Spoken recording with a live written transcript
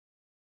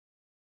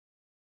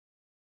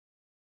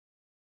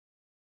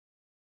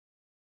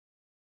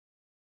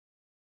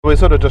We're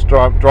sort of just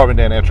driving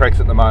down our tracks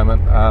at the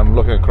moment,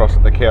 looking across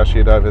at the cow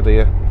shed over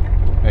there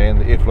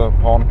and the effluent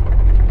pond,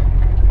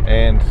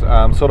 and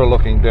sort of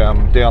looking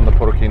down the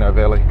Purakino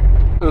Valley.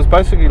 It was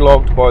basically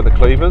logged by the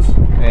cleavers,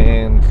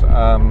 and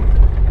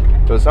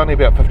it was only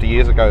about 50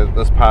 years ago that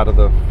this part of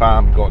the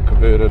farm got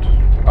converted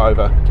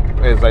over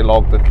as they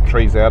logged the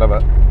trees out of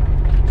it.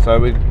 So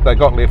they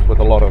got left with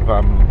a lot of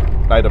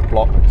native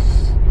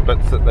blocks,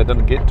 bits that they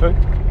didn't get to,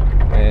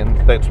 and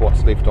that's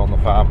what's left on the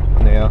farm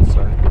now.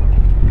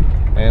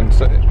 And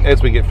so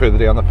as we get further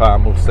down the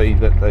farm, we'll see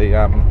that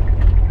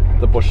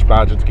the bush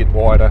margins get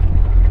wider,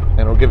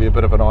 and it'll give you a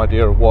bit of an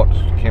idea of what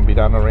can be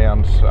done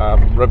around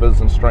rivers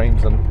and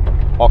streams and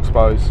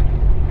oxbows.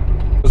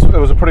 It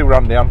was a pretty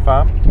run-down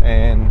farm,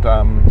 and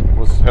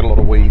had a lot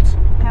of weeds.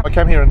 I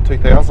came here in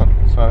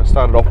 2000, so I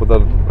started off with a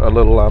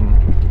little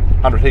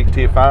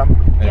 100-hectare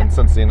farm, and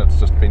since then it's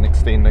just been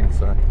extending.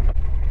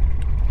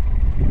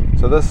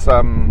 So this,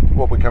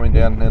 what we're coming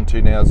down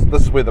into now,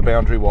 this is where the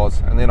boundary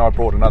was, and then I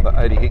brought another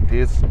 80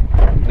 hectares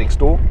next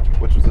door,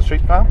 which was the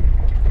sheep farm,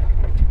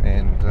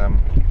 and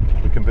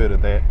we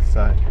converted that.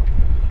 So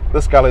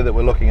this gully that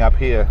we're looking up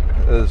here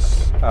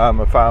is a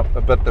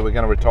bit that we're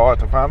going to retire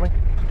to farming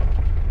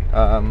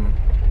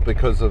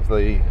because of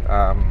the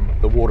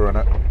water in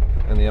it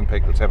and the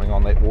impact it's having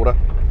on that water.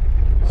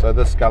 So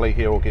this gully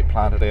here will get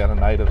planted out of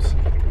natives,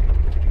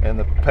 and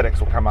the paddocks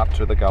will come up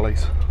to the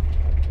gullies.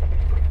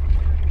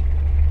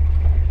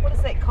 What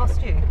does that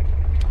cost you?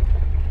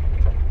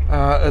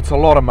 It's a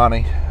lot of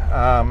money.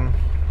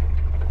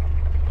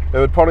 It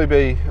would probably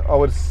be, I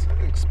would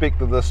expect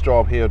that this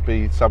job here would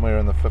be somewhere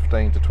in the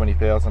 $15,000 to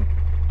 $20,000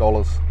 by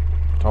the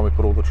time we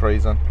put all the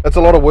trees in. It's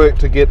a lot of work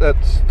to get it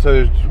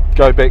to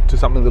go back to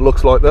something that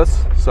looks like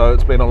this, so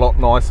it's been a lot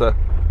nicer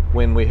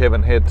when we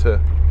haven't had to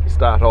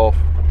start off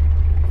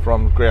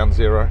from ground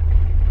zero.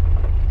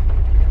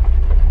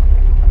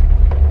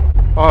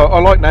 I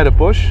like native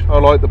bush, I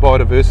like the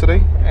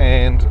biodiversity,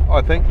 and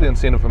I think the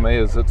incentive for me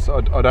is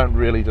I don't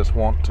really just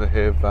want to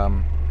have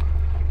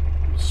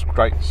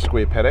straight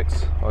square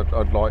paddocks.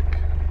 I'd like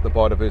the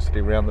biodiversity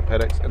around the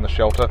paddocks and the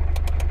shelter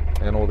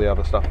and all the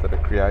other stuff that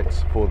it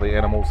creates for the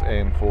animals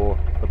and for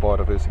the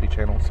biodiversity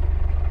channels.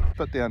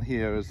 But down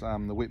here is the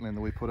wetland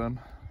that we put in.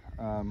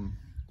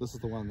 This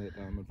is the one that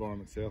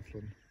Environment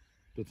Southland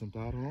did some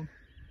data on,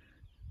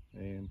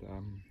 and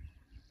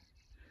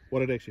what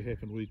had actually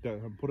happened, we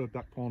put a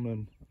duck pond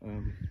in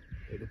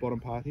at the bottom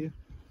part here,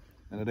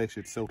 and it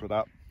actually had silted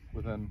up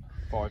within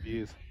 5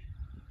 years,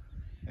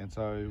 and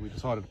so we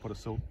decided to put a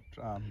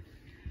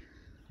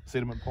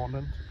sediment pond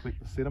in to collect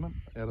the sediment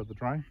out of the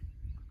drain,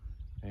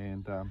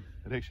 and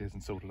it actually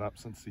hasn't silted up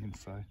since then.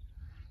 So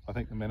I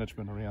think the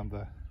management around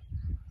the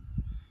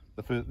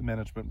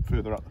management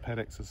further up the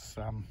paddocks has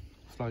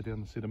slowed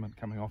down the sediment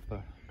coming off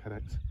the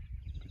paddocks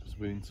because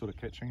we've been sort of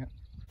catching it.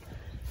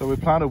 So we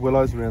planted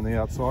willows around the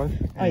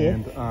outside,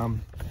 and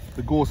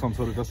the gorse I'm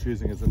sort of just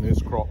using as a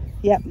nurse crop.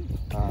 Yep.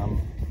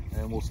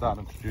 And we'll start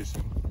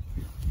introducing,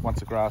 once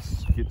the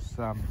grass gets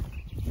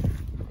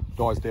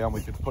dies down,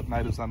 we can put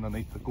natives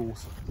underneath the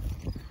gorse.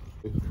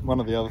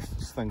 One of the other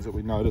things that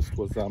we noticed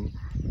was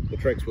the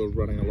tracks were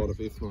running a lot of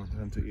effluent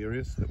into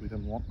areas that we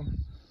didn't want them.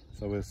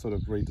 So we're sort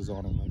of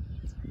redesigning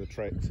the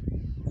tracks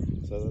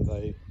so that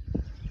they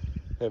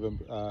have an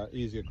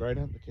easier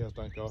gradient. The cows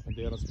don't go up and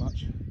down as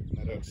much, and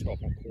they don't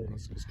stop on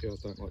corners because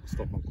cows don't like to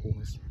stop on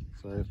corners.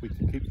 So if we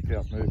can keep the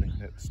cows moving,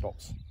 that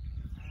stops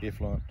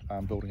effluent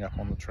building up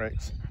on the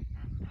tracks.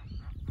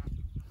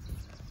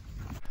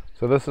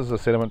 So this is a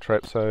sediment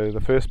trap. So the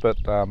first bit,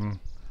 the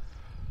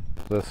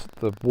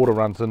water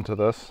runs into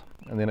this,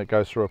 and then it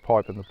goes through a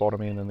pipe in the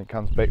bottom end, and it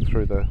comes back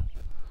through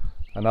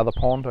another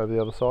pond over the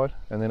other side,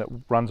 and then it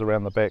runs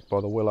around the back by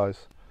the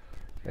willows,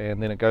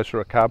 and then it goes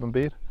through a carbon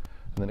bed,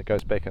 and then it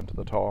goes back into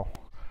the tile.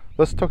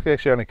 This took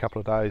actually only a couple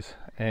of days,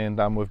 and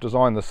we've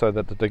designed this so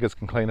that the diggers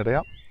can clean it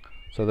out.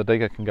 So the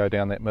digger can go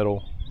down that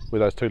middle where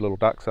those two little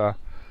ducks are,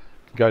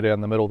 go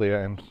down the middle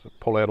there and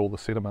pull out all the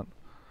sediment.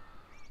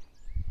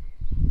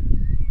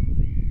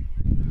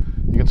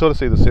 You can sort of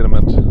see the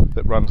sediment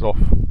that runs off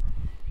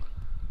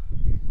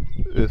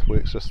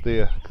earthworks just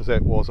there, because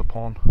that was a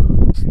pond.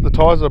 The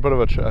ties are a bit of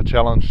a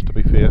challenge, to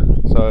be fair,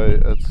 so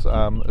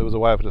it was a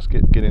way of just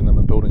getting them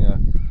and building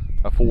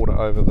a ford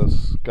over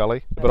this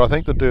gully. But I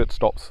think the dirt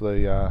stops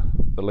the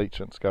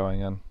leachants going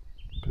in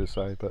per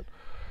se, but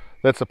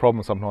that's the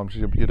problem sometimes.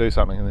 You do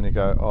something and then you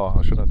go, oh,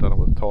 I shouldn't have done it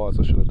with tyres,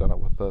 I should have done it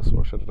with this,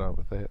 or I should have done it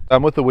with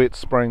that. With the wet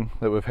spring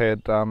that we've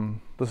had,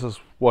 this is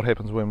what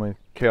happens when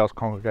cows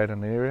congregate in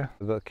the area.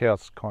 The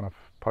cows kind of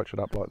poach it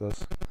up like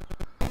this.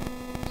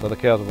 So the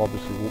cows have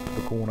obviously walked to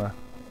the corner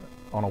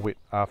on a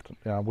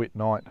wet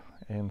night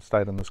and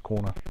stayed in this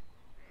corner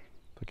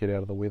to get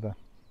out of the weather.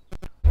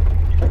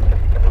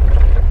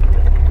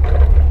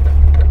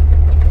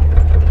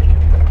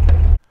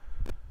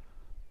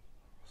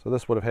 So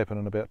this would have happened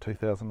in about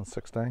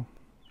 2016,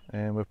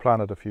 and we've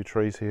planted a few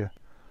trees here.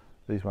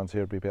 These ones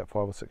here would be about 5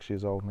 or 6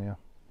 years old now.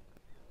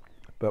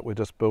 But we're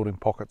just building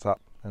pockets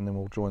up, and then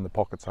we'll join the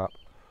pockets up.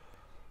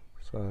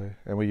 So,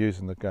 and we're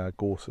using the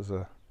gorse as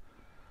a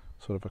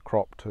sort of a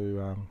crop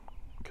to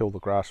kill the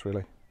grass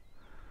really.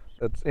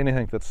 It's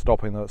anything that's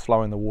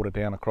slowing the water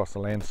down across the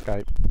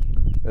landscape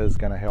is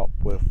going to help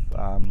with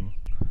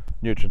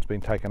nutrients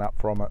being taken up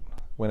from it.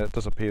 When it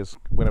disappears,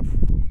 when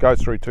it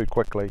goes through too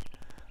quickly,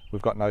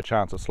 we've got no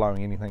chance of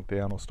slowing anything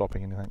down or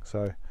stopping anything.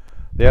 So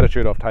the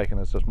attitude I've taken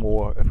is just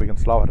more, if we can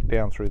slow it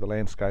down through the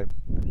landscape,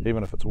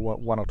 even if it's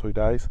 1 or 2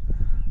 days,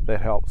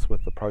 that helps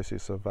with the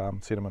process of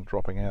sediment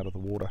dropping out of the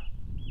water.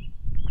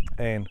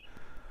 And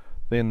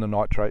then the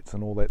nitrates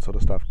and all that sort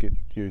of stuff get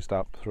used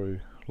up through,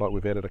 like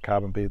we've added a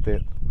carbon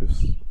bed,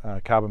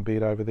 carbon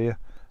bed over there,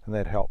 and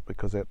that helped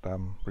because that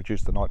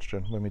reduced the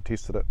nitrogen when we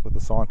tested it with the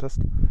scientist,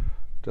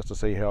 just to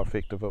see how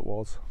effective it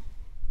was.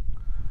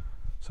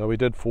 So we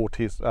did 4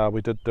 tests.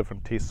 We did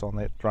different tests on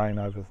that drain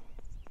over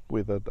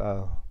where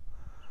the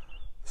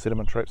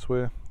sediment traps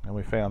were, and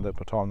we found that by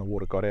the time the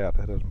water got out,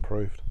 it had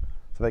improved.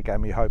 So that gave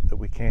me hope that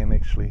we can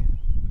actually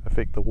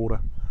affect the water.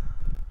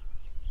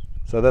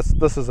 So this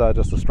is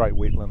just a straight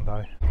wetland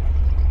though.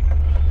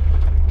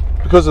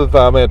 Because of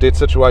our debt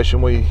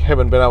situation, we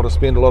haven't been able to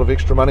spend a lot of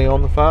extra money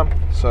on the farm,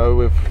 so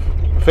we've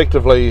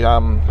effectively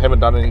haven't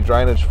done any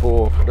drainage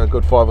for a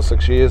good 5 or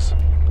 6 years,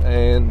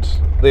 and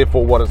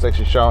therefore what it's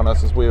actually showing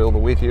us is where all the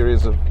wet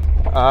areas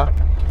are,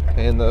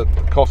 and the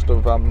cost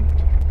of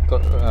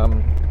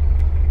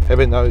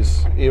having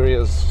those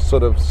areas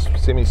sort of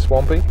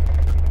semi-swampy.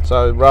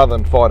 So rather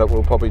than fight it,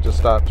 we'll probably just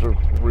start to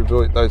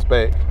revert those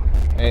back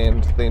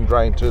and then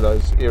drain to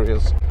those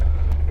areas.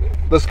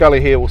 This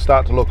gully here will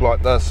start to look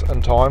like this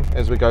in time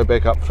as we go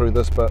back up through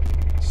this bit,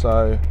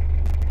 so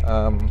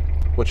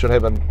which should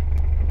have a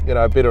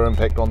better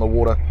impact on the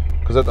water,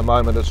 because at the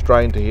moment it's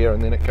drained to here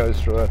and then it goes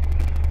through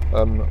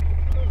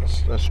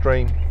a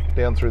stream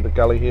down through the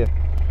gully here.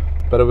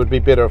 But it would be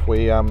better if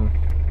we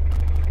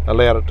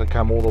allowed it to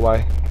come all the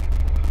way.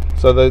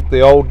 So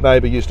the old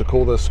neighbour used to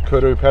call this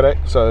kuru paddock,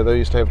 so they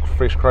used to have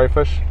fresh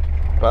crayfish,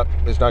 but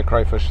there's no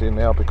crayfish there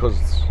now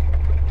because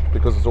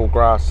it's all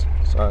grass.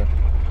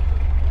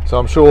 So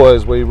I'm sure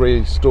as we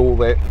restore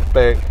that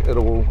back, it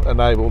will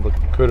enable the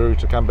kuru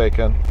to come back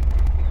in,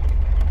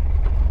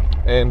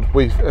 and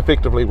we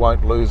effectively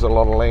won't lose a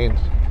lot of land,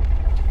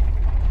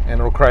 and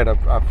it'll create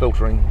a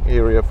filtering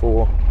area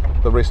for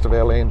the rest of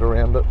our land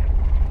around it.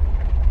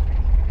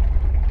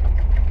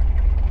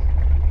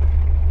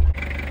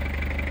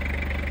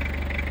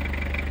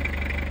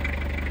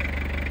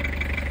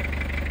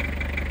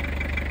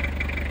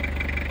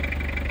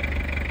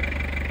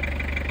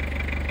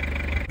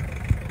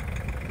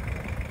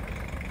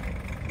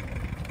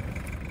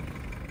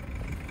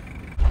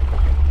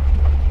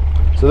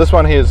 So this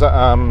one here is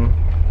a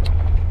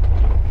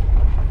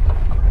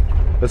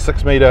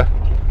 6 metre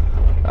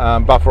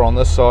buffer on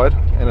this side,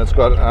 and it's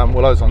got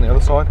willows on the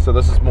other side. So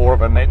this is more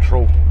of a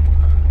natural,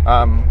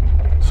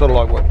 sort of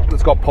like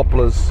it's got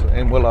poplars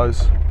and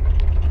willows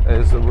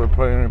as the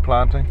riparian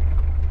planting.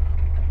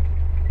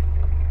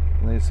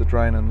 And there's the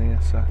drain in there.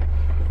 So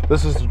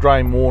this is the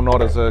drain more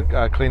not as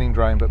a cleaning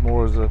drain, but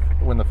more as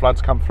when the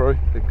floods come through,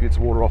 it gets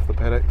water off the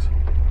paddocks.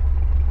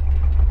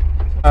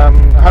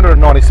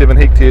 197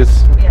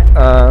 hectares,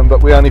 yeah.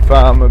 But we only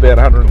farm about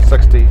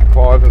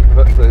 165 of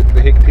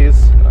the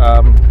hectares,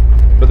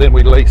 but then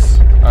we lease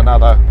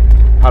another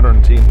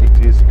 110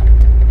 hectares.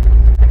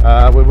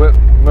 We're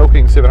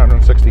milking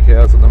 760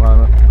 cows at the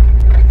moment.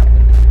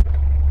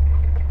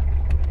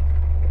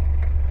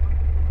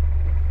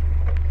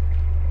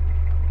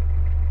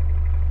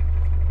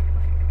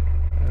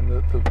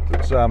 And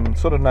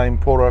it's sort of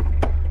named Pora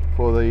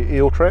for the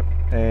eel trap,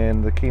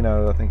 and the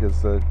kino I think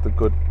is the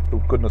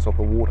goodness of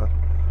the water.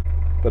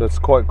 But it's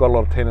got a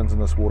lot of tannins in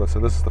this water, so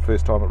this is the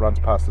first time it runs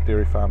past the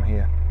dairy farm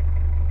here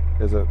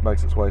as it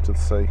makes its way to the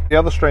sea. The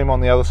other stream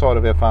on the other side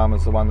of our farm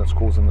is the one that's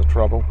causing the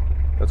trouble.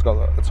 It's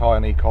high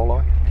in E.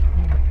 coli,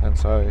 and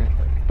so,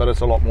 but it's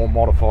a lot more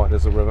modified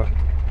as a river.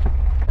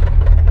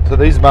 So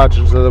these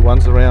margins are the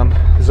ones around.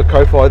 There's a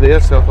Kofi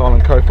there, South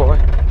Island Kofi,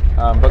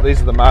 but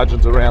these are the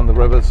margins around the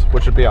rivers,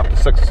 which would be up to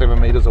 6 or 7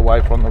 metres away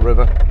from the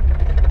river.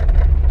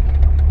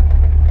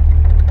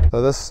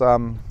 So this,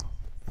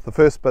 the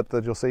first bit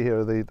that you'll see here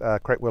are the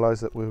crack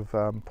willows that we've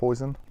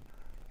poisoned.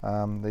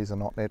 These are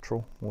not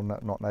natural or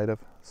not native,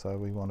 so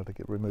we wanted to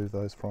remove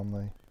those from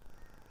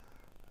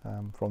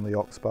the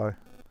oxbow.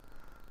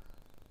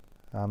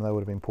 They would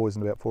have been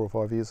poisoned about 4 or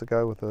 5 years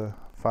ago with a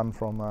fund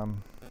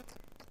from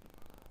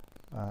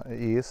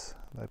ES.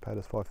 They paid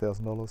us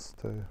 $5,000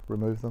 to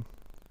remove them.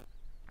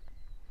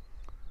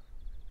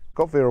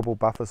 Got variable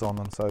buffers on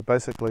them, so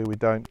basically we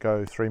don't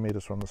go 3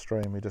 metres from the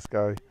stream, we just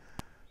go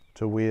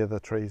to where the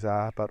trees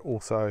are, but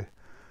also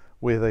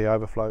where the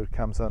overflow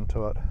comes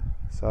into it.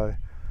 So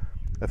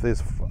if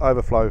there's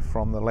overflow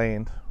from the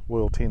land,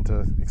 we'll tend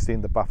to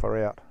extend the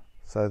buffer out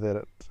so that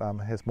it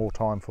has more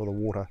time for the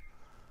water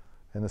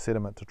and the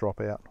sediment to drop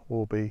out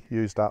or be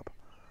used up.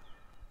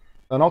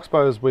 An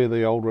oxbow is where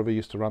the old river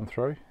used to run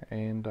through,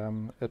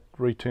 and it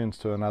returns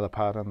to another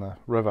part in the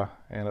river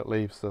and it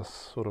leaves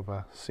this sort of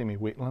a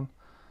semi-wetland.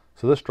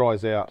 So this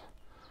dries out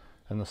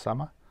in the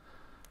summer,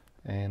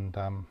 and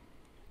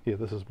yeah,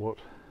 this is what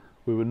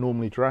we would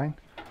normally drain,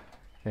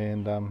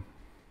 and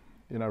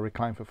you know,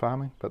 reclaim for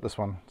farming. But this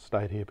one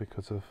stayed here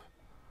because of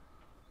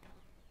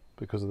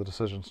the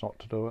decisions not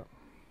to do it.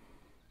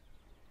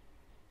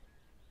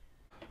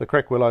 The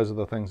creek willows are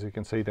the things you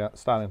can see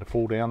starting to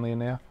fall down there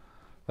now.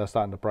 They're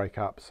starting to break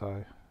up,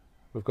 so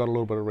we've got a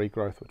little bit of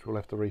regrowth which we'll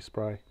have to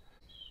respray.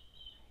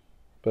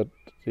 But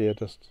yeah,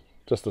 just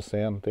the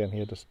sound down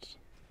here, it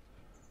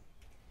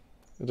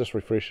just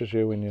refreshes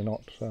you when you're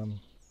not,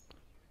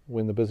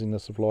 when the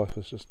busyness of life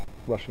is just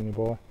rushing you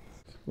by.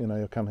 You know,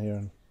 you'll come here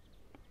and,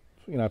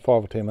 you know,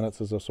 5 or 10 minutes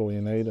is just all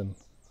you need, and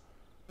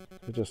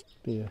it just,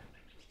 yeah,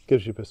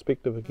 gives you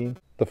perspective again.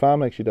 The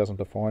farm actually doesn't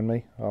define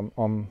me.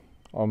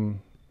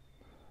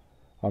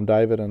 I'm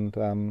David,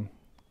 and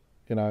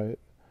you know,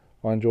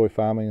 I enjoy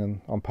farming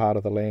and I'm part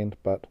of the land,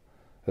 but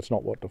it's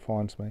not what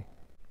defines me.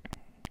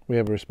 We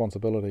have a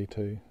responsibility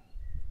to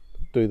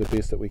do the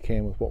best that we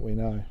can with what we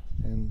know,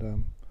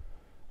 and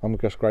I'm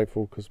just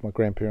grateful because my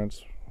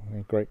grandparents,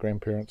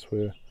 great-grandparents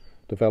were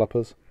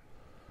developers.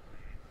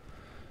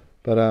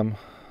 But I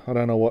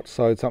don't know what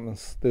sowed something.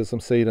 There's some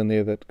seed in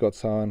there that got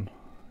sown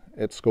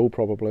at school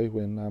probably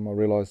when I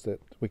realised that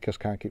we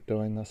just can't keep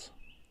doing this.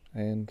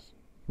 And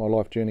my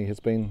life journey has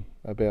been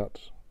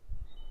about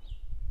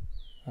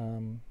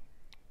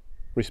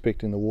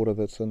respecting the water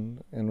that's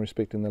in, and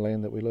respecting the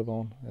land that we live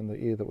on, and the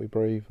air that we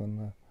breathe,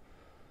 and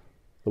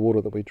the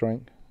water that we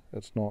drink.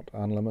 It's not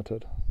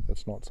unlimited.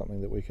 It's not something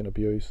that we can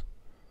abuse.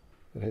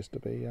 It has to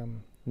be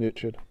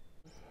nurtured.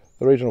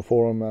 The Regional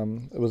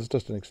Forum, it was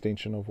just an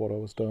extension of what I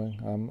was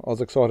doing. I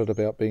was excited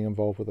about being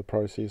involved with the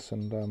process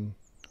and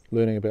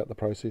learning about the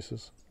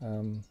processes.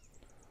 I've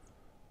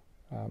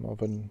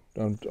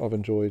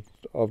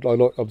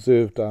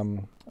observed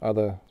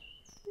other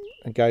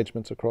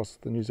engagements across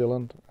the New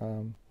Zealand,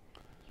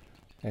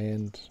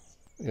 and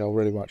yeah, I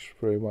very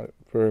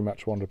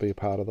much want to be a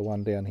part of the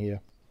one down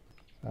here.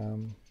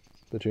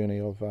 The journey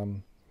of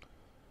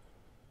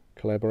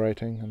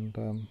collaborating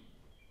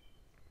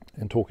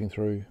and talking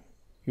through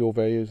your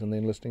values, and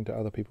then listening to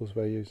other people's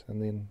values,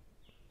 and then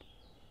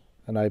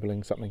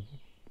enabling something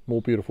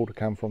more beautiful to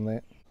come from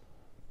that.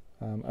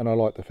 And I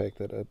like the fact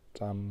that it,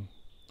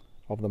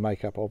 of the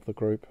makeup of the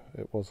group,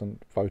 it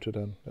wasn't voted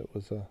in. It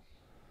was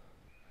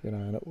you know,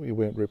 and you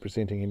weren't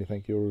representing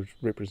anything. You were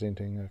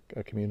representing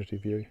a community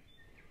view.